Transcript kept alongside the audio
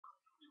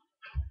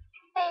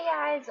Hey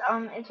guys,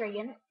 it's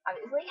Reagan,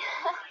 obviously.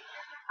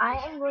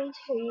 I am going to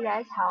show you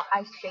guys how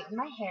I straighten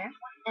my hair,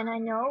 and I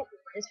know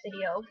this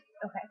video,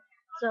 okay,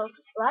 so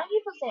a lot of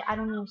people say I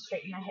don't need to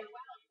straighten my hair.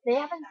 They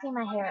haven't seen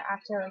my hair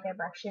after, like, I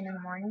brush it in the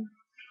morning.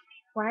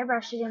 When I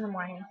brush it in the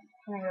morning,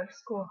 when I go to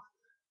school,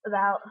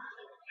 about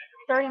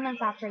 30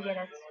 minutes after I get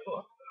out of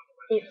school,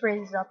 it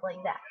frizzes up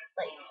like that,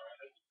 like,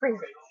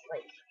 frizzes,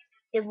 like,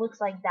 it looks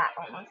like that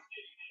almost.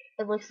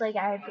 It looks like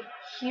I have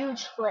huge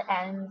split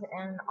ends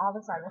and all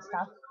this other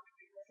stuff.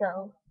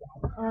 So,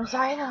 I'm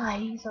sorry the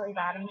lighting's really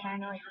bad. I'm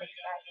trying to like fix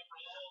that.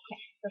 Okay,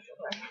 this will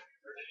work.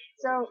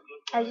 So,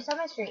 I just have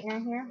my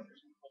straightener here.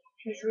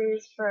 This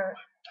is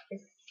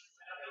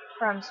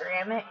from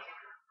ceramic.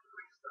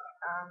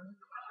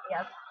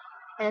 Yep.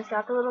 And it's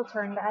got the little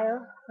turn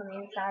dial on the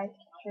inside.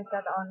 And it's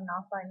got the on and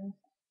off button.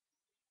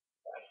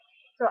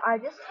 So I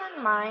just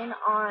turned mine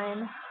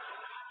on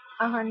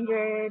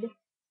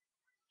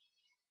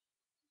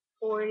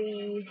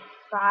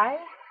 145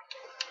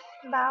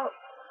 about,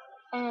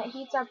 and it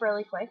heats up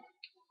really quick.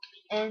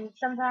 And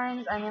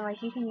sometimes, I mean, like,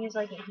 you can use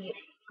like a heat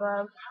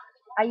glove.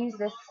 I use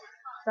this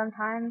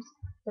sometimes,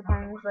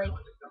 depends, like,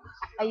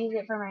 I use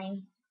it for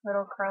my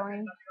little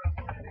curling,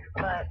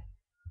 but,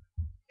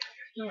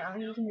 you know,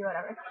 you can do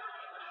whatever.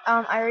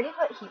 I already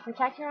put heat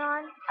protector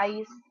on. I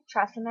use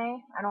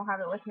Tresemme. I don't have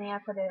it with me. I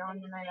put it on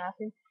in my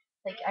bathroom.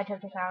 Like, I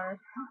took a shower.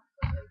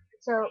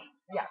 So,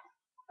 yeah.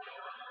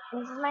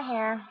 This is my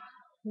hair.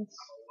 It's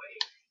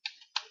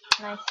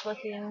nice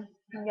looking,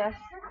 I guess.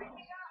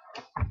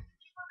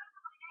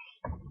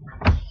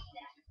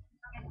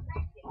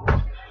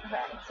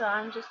 Okay, so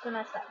I'm just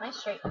gonna set my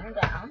straightener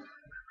down.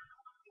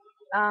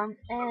 And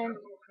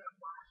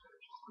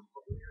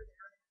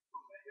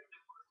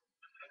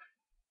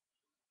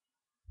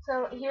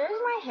so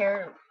here's my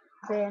hair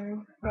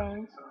bin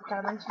thing. Got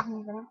a bunch of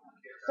things in it.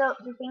 So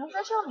the things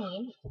that you'll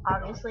need,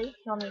 obviously,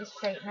 you'll need a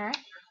straightener.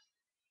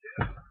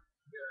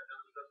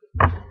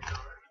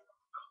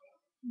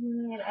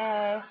 You need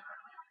a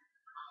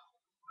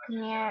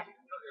Conair.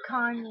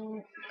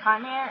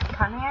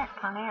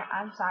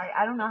 I'm sorry,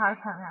 I don't know how to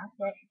pronounce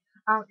it.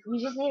 You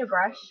just need a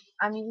brush.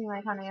 I'm using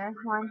my Conair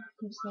one.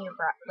 You just need a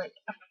brush, like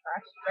a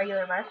brush,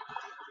 regular brush,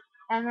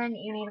 and then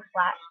you need a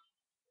flat.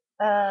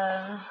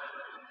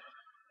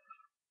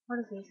 What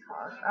is these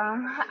called?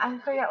 I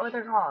forget what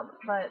they're called,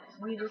 but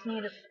you just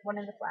need one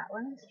of the flat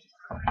ones.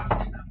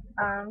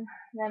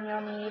 Then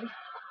you'll need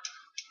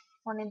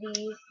one of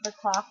these, the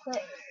claw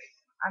clips.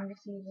 I'm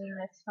just using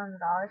this from the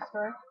dollar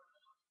store.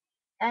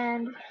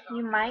 And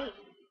you might,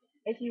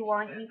 if you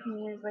want, you can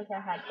use like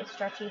a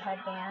stretchy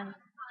headband,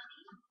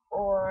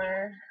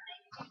 or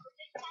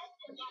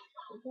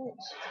I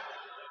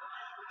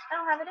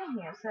don't have it in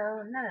here,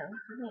 so no,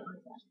 you can't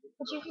use that.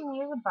 But you can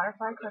use a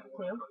butterfly clip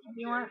too, if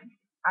you want.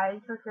 I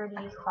prefer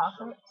to use claw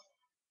clips.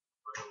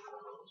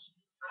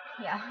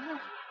 Yeah.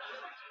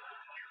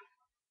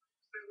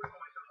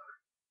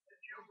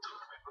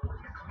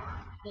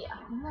 Yeah.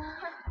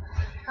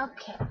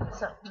 Okay,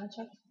 so I'm gonna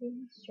check the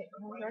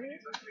straightener ready.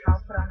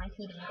 I'll put on my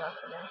heating glove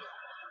for this.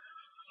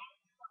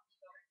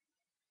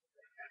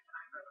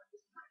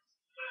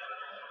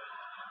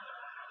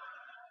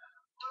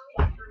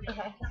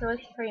 Okay, so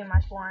it's pretty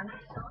much warm.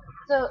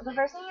 So the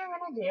first thing you're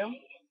gonna do,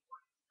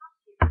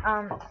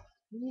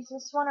 you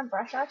just want to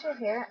brush out your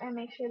hair and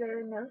make sure there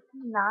are no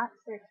knots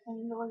or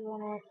tangles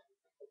in it.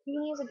 You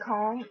can use a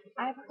comb.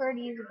 I prefer to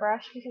use a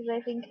brush because I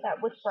think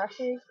that with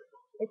brushes,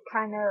 it's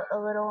kind of a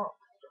little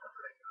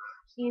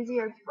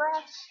easier to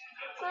brush.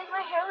 So like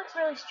my hair looks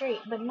really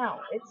straight, but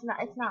no, it's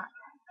not. It's not.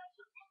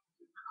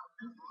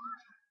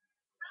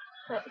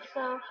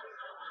 So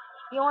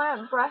you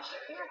want to brush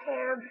your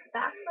hair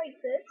back like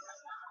this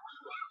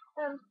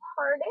and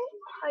part it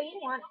how you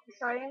want.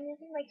 Sorry, I'm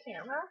using my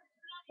camera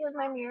with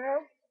my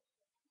mirror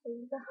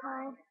is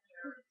behind.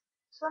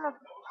 Just want to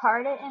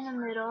part it in the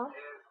middle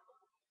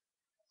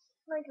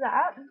like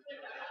that,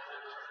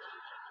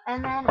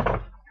 and then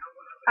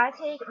I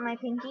take my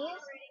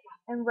pinkies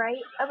and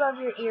right above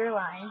your ear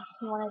line,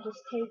 you want to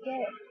just take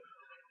it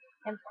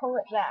and pull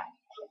it back.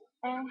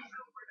 And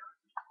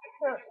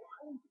so,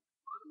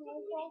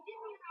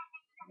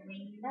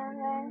 and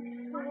then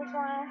you just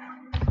want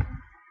to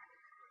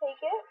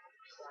take it,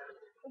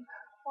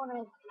 want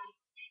to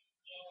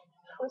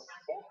twist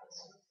it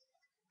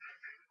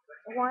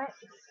once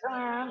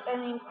around,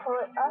 and then pull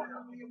it up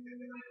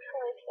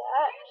like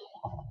that.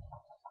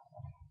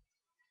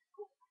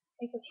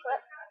 Make a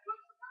clip.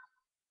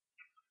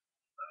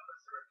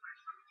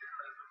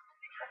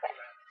 Okay,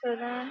 so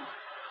then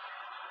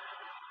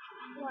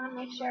you want to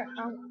make sure.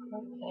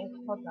 Okay,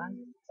 hold on.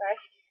 Sorry.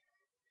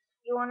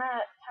 You want to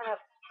kind of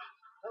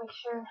make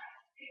sure.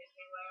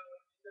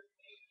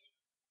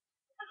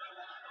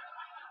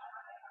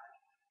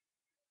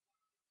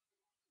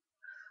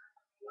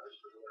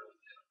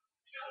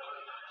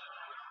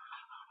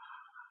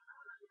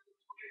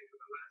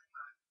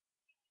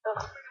 Oh,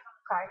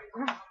 sorry.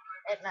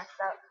 It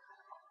messed up.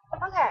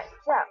 Okay,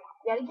 so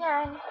yet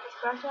again,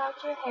 brush out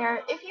your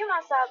hair. If you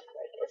mess up,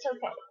 like, it's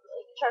okay.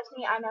 Like, trust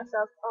me, I mess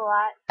up a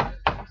lot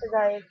because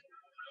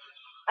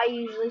I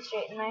usually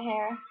straighten my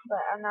hair, but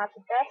I'm not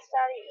the best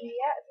at it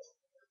yet.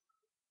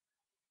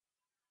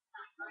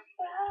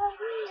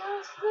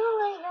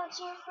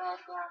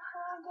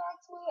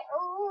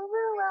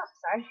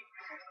 Sorry.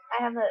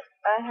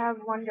 I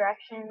have One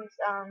Direction's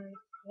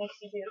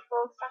Makes You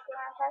Beautiful stuck in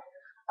my head.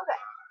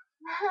 Okay.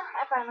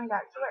 I finally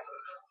got to it.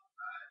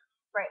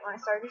 Right when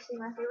I started to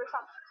sing my favorite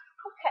song.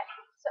 Okay,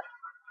 so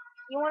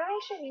you want to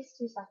make sure these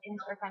 2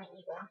 seconds are kind of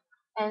even.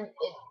 And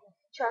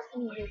trust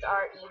me, these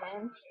are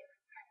even.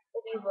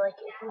 If you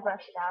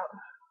brush it out,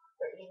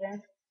 they're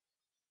even.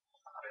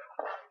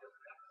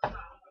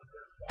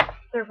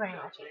 They're pretty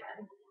much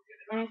even.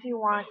 And if you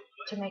want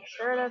to make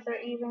sure that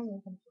they're even,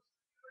 you can just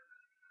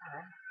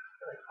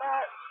go like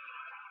that.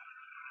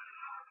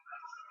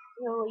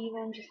 You'll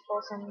even just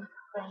pull some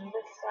from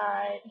this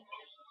side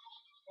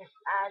and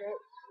add it.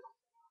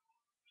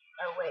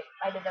 Oh wait,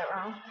 I did that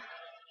wrong.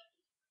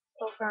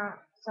 Pull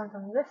some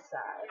from this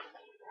side.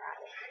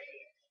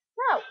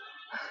 No!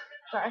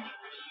 Sorry.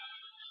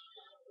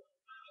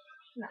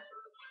 No.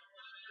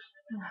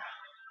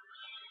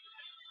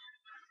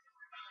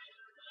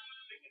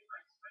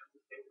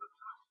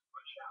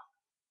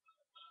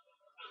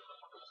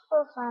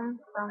 Pull some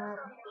from it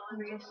and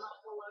just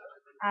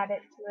add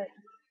it to it.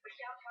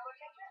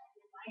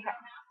 Okay.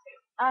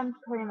 I'm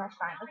pretty much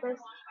fine with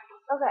this.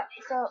 Okay,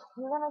 so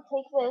you're gonna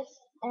take this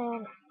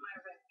and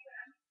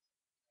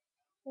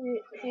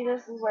see,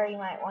 this is where you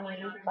might want to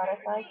use a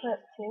butterfly clip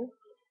too.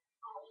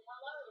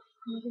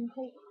 You can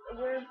take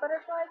your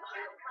butterfly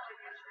clip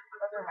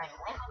over my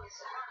links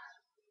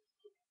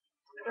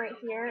right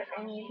here,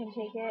 and you can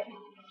take it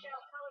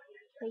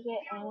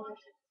and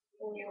just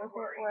with it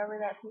wherever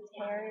that piece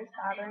of hair is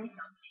bothering.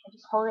 And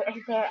just hold it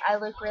right there. I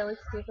look really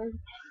stupid.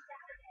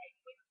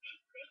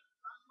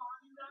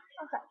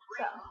 Okay,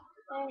 so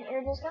and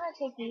you're just gonna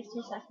take these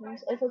 2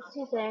 seconds. If it's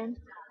too thin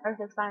or if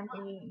it's fine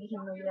for you, you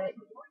can leave it.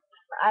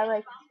 But I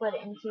like to split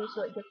it in two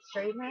so it gets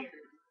straighter.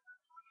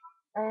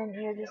 And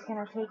you're just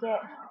gonna take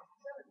it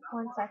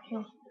one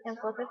section and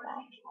flip it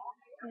back.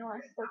 You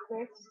want to split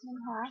this in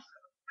half.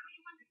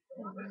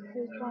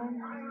 This one,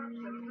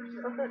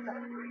 flip it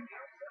back.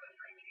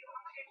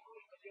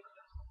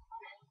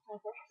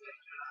 Okay.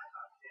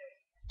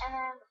 And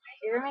then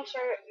you're gonna make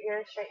sure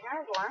your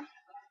straightener is warm.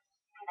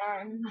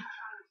 And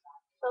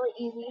it's really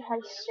easy how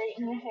to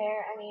straighten your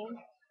hair. I mean,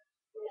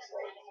 just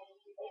like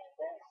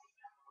this.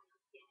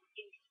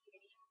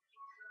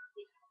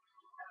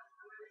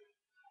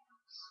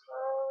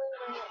 Slowly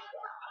bring it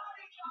down.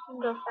 You can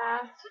go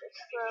fast or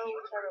slow,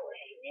 whichever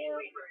way you do.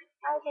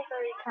 I prefer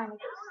to kind of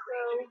go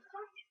slow.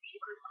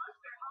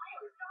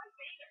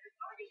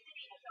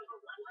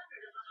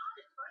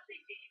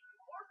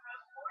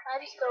 I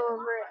just go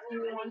over it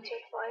maybe once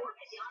or twice.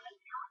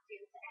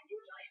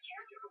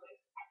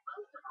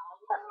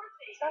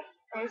 So,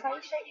 there's how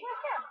you straighten your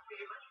hair.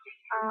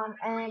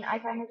 And I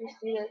kind of just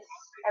do this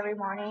every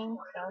morning,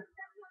 so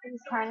this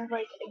is kind of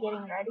like a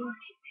getting ready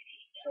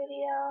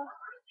video,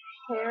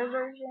 hair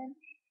version.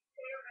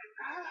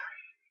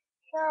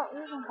 So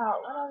you can call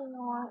it whatever you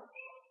want.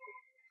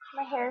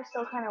 My hair is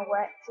still kind of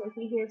wet, so if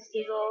you hear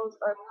sizzles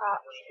or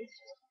pops, it's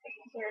just because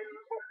my hair is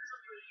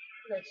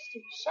wet. I just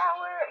took a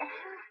shower.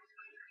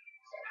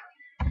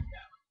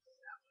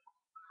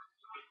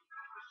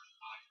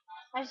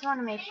 I just want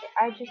to make sure.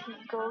 I just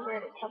go over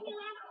it a couple.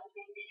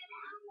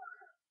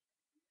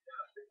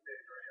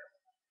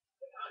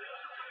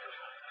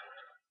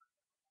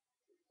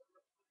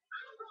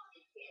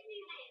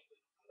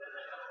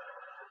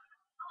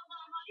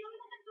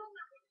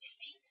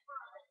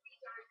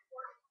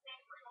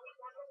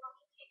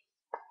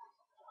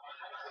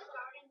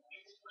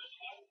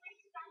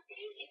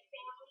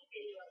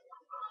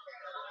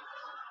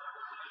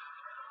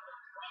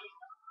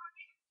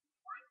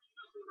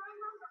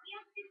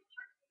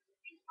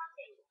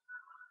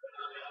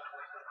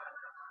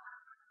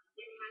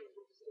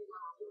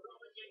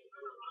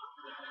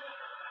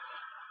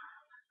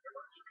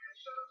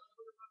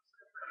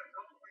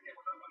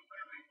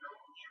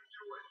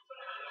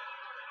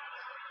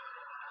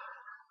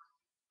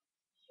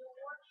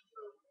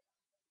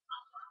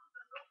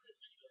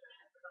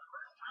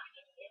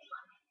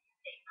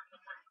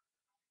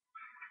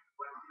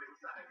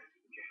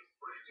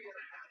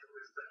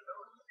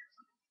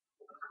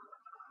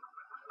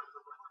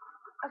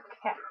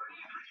 Okay.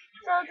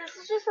 So this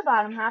is just the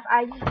bottom half.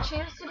 I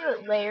choose to do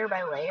it layer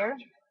by layer.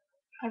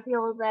 I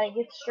feel that it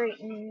gets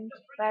straightened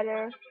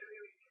better.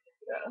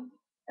 So,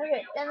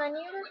 okay, and then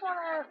you just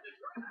wanna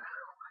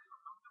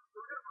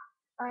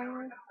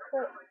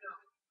put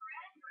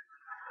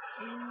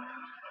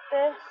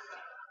this.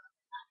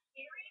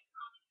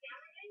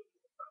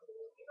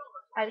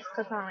 I just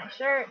clip on my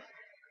shirt.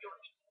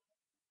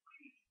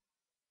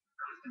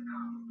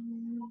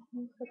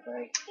 Clip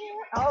right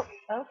here. Oh,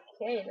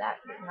 okay, that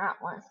did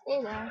not want to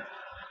stay there.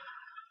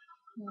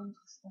 I'm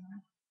just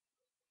gonna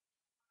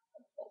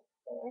put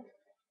this.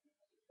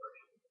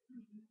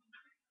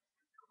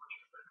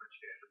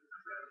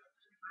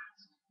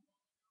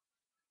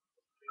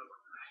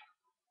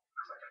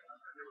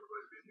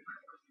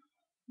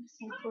 Just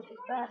gonna flip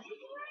it back.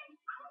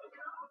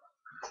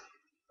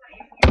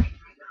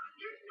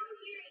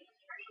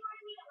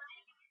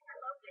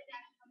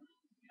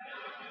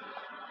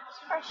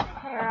 brush your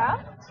hair out,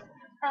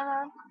 and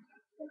then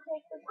you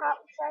take the top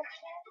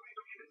section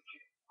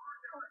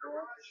of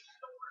this.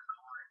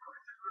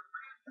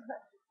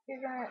 Okay. You're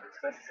gonna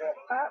twist it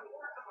up,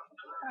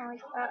 kind of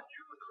like that.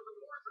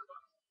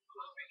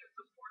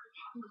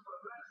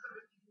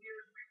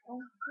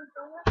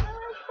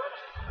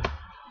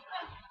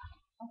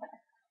 Okay.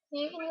 So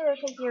you can either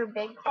take your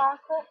big claw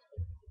clip,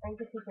 or you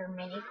can take your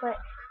mini clip.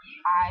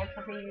 I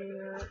prefer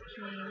you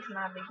to use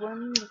my big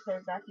one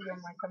because I feel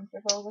more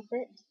comfortable with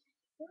it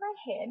in my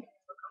head.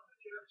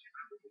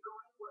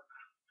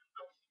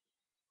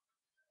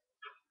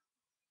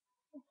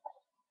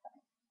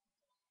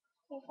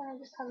 You kind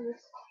of just have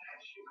this.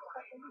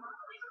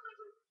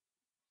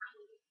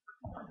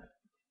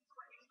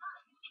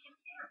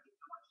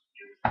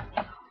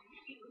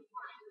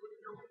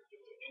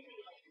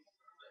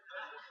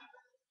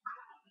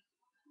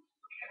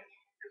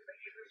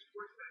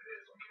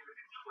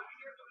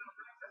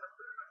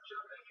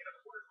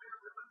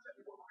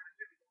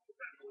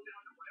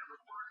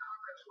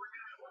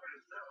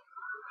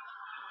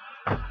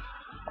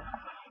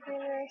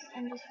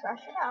 And just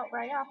brush it out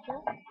right after.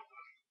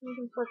 You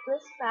can put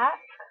this back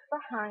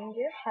behind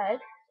your head.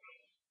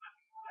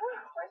 Oh,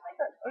 where's my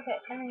foot? Okay,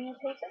 and then you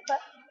take the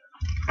foot,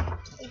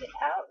 take it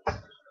out,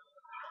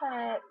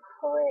 kind of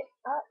pull it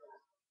up,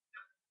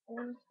 and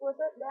then flip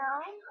it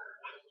down,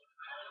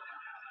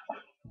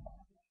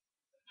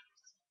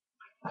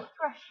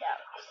 brush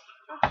out.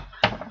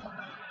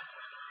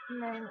 And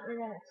then we're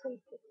going to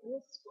take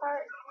this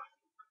part.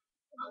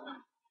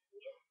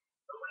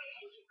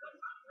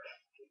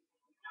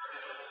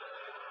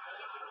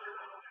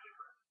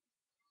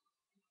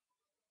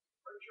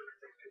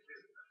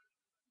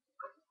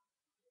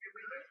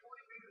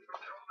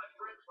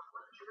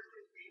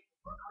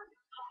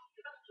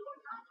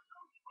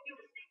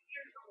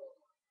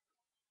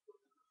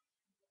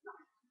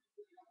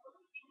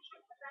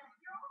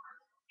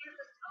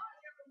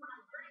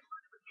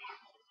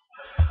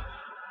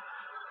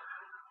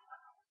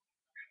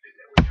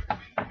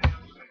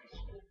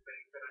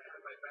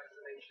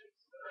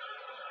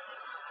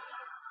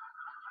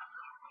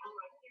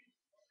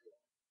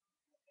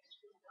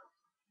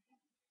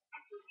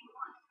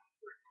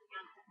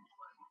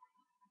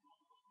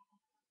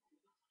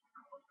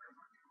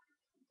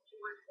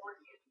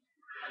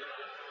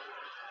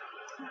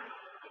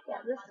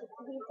 Yeah, this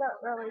heats up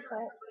really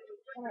quick,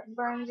 and it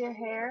burns your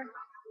hair.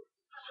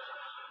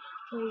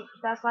 So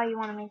that's why you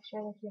want to make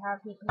sure that you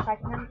have heat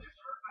protectant.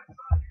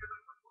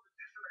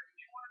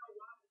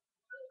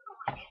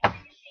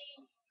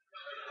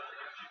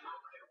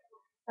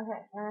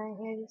 Okay, and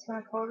you're just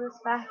going to pull this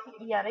back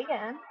yet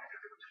again.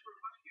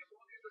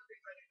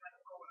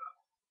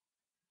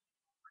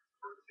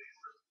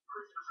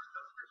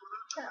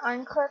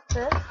 And unclip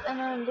this, and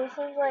then this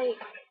is like,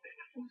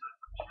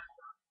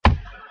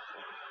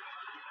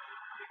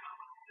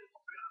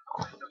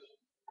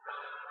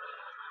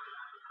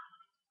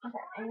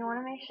 okay, and you want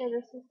to make sure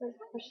this is like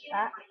pushed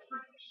back.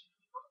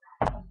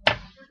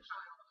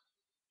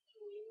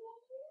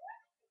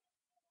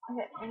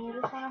 Okay, and you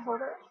just want to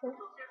hold it too.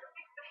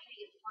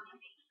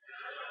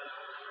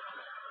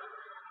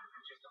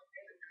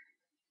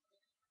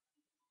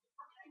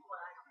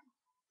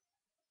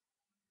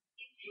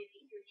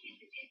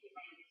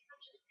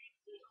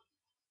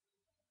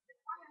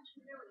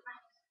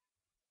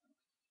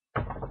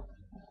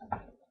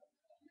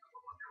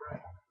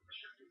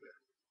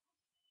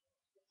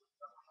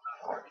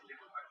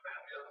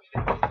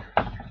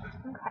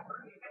 Okay.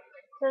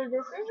 So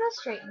this is the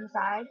straightened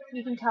side.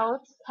 You can tell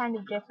it's kind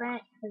of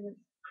different because it's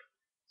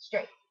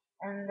straight.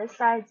 And this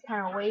side's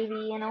kind of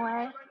wavy in a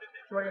way.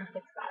 So we're going to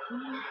fix that.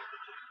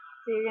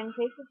 So you're going to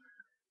take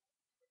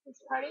this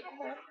part of your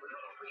hair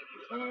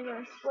and you're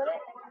going to split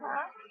it in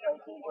half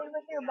like you did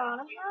with your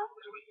bottom half.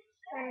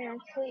 And you're going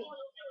to take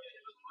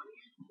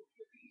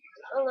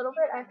a little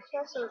bit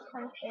extra so it's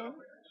kind of thin. And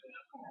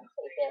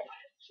take it,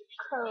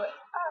 curl it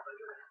up.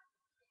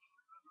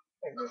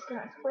 You're just going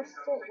to twist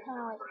it kind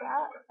of like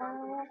that. And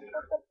then you're going to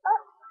flip it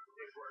up.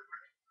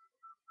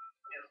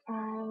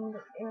 And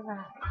you're going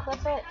to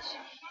clip it.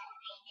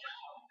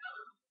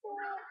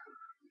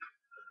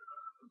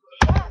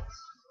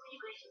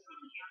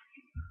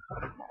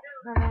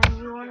 And then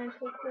you want to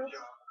take this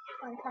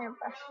and kind of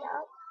brush it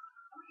out.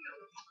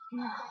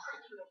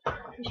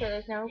 Be sure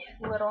there's no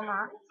little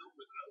knots.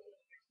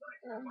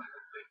 Oh,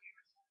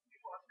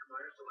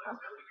 God,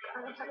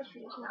 I have a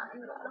huge knot in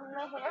the bottom of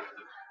my hair.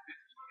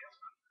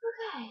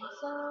 Okay,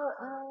 so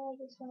I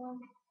just want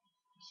to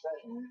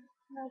straighten.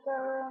 Like,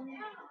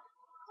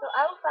 so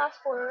I will fast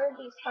forward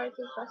these parts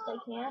as best I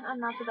can. I'm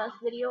not the best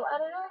video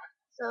editor,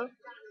 so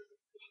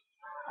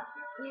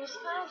you just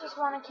kind of just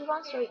want to keep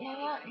on straightening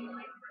it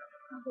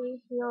until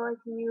you feel like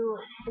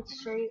it's as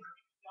straight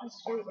as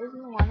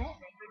you want it.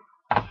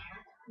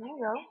 There you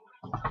go.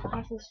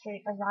 That's as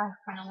straight as I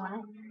kind of want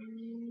it.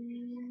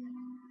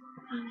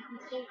 And you can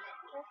take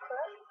your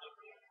foot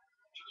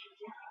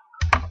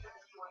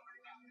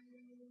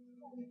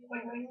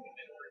and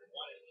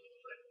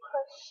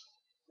push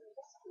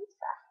this piece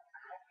back.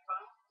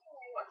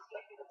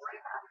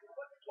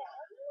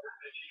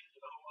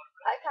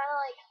 kind of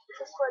like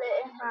to split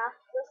it in half.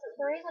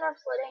 The reason I'm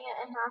splitting it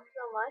in half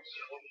so much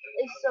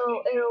is so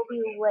it'll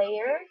be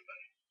layered.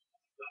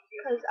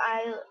 Because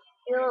I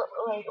feel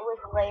like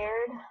with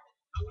layered,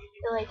 I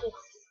feel like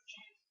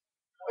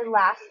it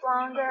lasts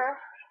longer.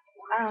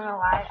 I don't know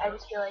why. I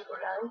just feel like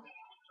it does.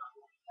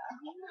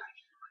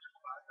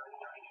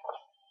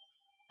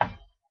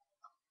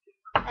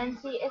 And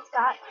see, it's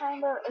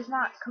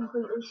not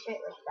completely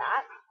straight like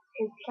that.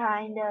 It's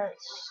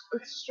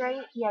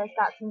straight, yet it's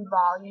got some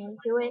volume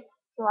to it.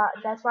 So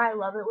that's why I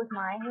love it with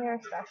my hair,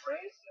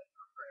 especially.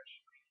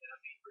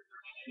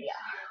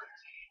 Yeah.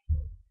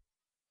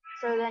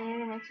 So then you're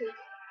gonna take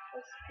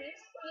this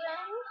piece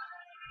again.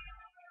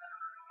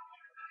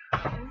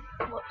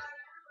 Whoops.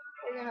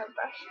 You're gonna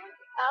brush it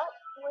out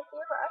with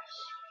your brush.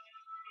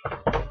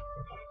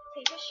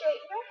 Take a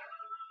straightener.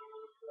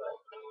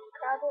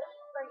 Grab it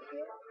right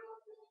here.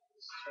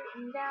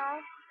 Straighten down.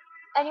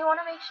 And you want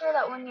to make sure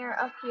that when you're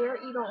up here,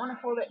 you don't want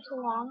to hold it too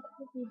long.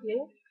 If you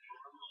do,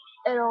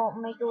 it'll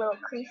make a little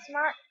crease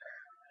mark.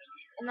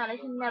 And that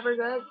is never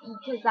good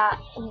because that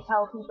can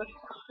tell people,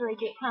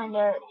 like, it kind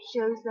of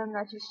shows them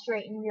that you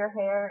straightened your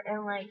hair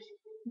and, like,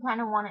 you kind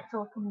of want it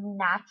to look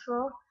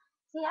natural.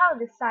 See how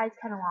this side's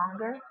kind of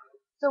longer?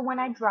 So when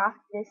I drop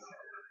this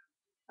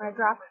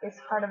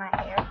part of my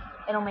hair,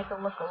 it'll make it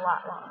look a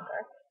lot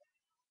longer.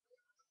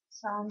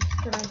 So I'm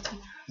just going to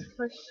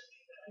push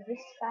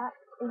this back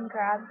and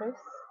grab this.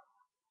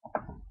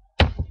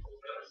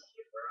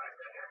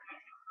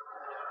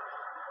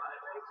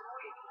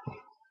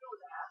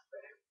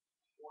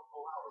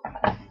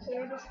 So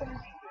you're just going to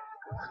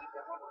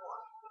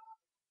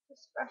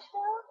just brush it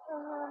out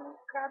and then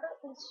grab it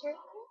and straighten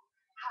it.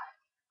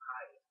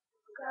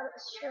 Grab it,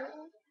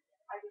 straighten.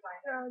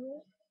 Grab it,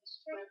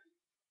 straighten.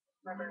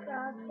 Grab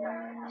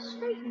it,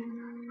 straighten.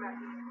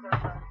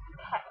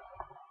 Okay.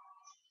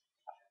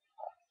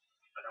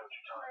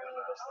 And then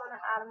you just want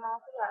to add them all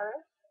together.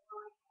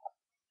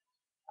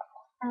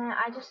 And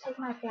I just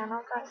take my piano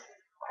brush,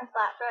 my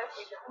flat brush,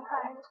 and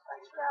kind of just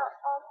brush it out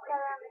all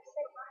together and mix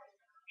it.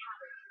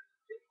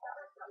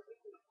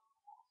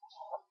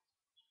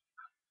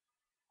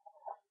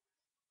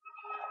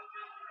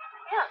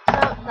 Yeah,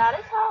 so that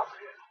is how.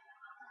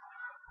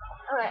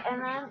 Okay,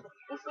 and then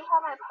you see how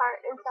my part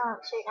is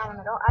straight down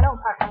the middle? I don't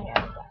part my hair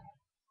like that.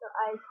 So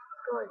I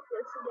go like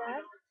this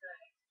again.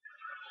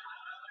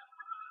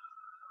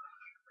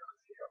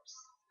 Oops,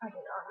 I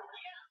did it wrong.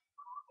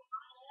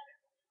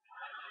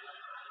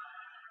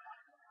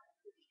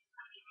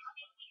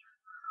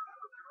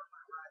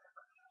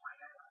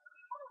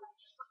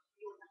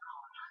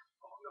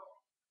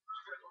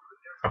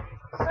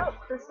 So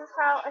this is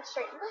how I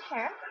straighten my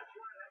hair.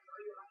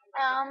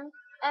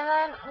 And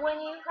then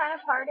when you kind of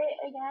part it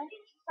again,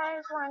 I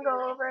just want to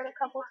go over it a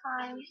couple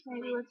times,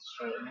 maybe with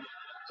straightener,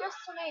 just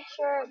to make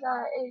sure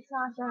that it's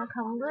not going to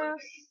come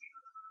loose,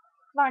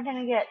 not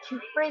going to get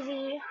too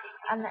frizzy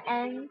on the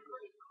end.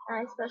 And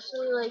I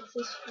especially like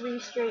to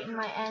re-straighten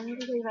my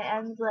ends because my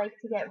ends like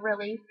to get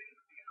really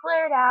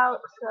flared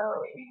out,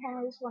 so you kind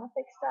of just want to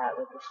fix that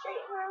with the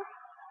straightener.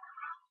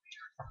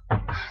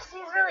 See,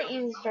 it's really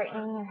easy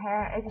straightening your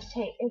hair. It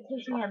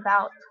takes me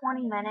about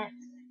 20 minutes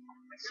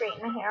to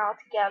straighten the hair all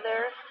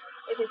together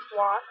if it's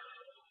washed,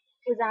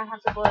 because then I have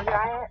to blow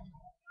dry it.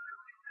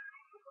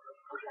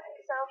 Okay,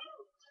 so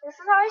this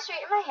is how I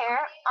straighten my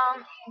hair.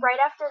 Right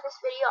after this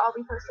video, I'll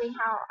be posting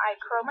how I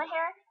curl my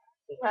hair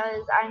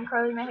because I'm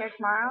curling my hair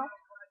tomorrow,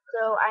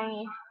 so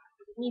I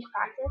need to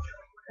practice.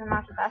 I'm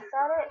not the best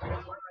at it.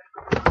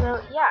 So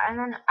yeah, and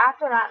then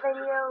after that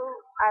video,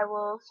 I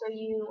will show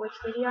you which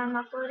video I'm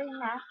uploading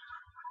next.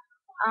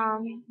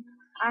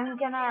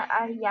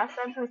 Yes,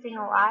 I'm posting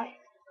a lot,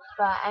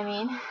 but I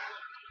mean,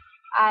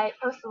 I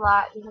post a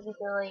lot because I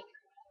feel like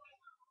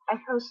I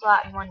post a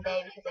lot in one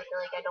day because I feel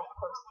like I don't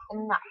post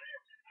enough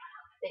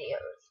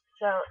videos.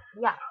 So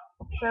yeah,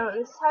 so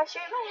this is how I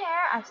straighten my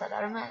hair. I've said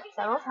that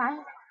several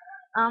times.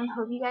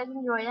 Hope you guys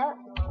enjoyed it.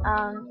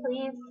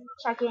 Please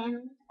check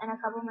in a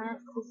couple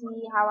minutes to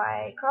see how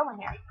I curl my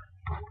hair.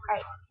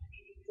 Alright,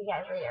 see you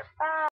guys later. Bye.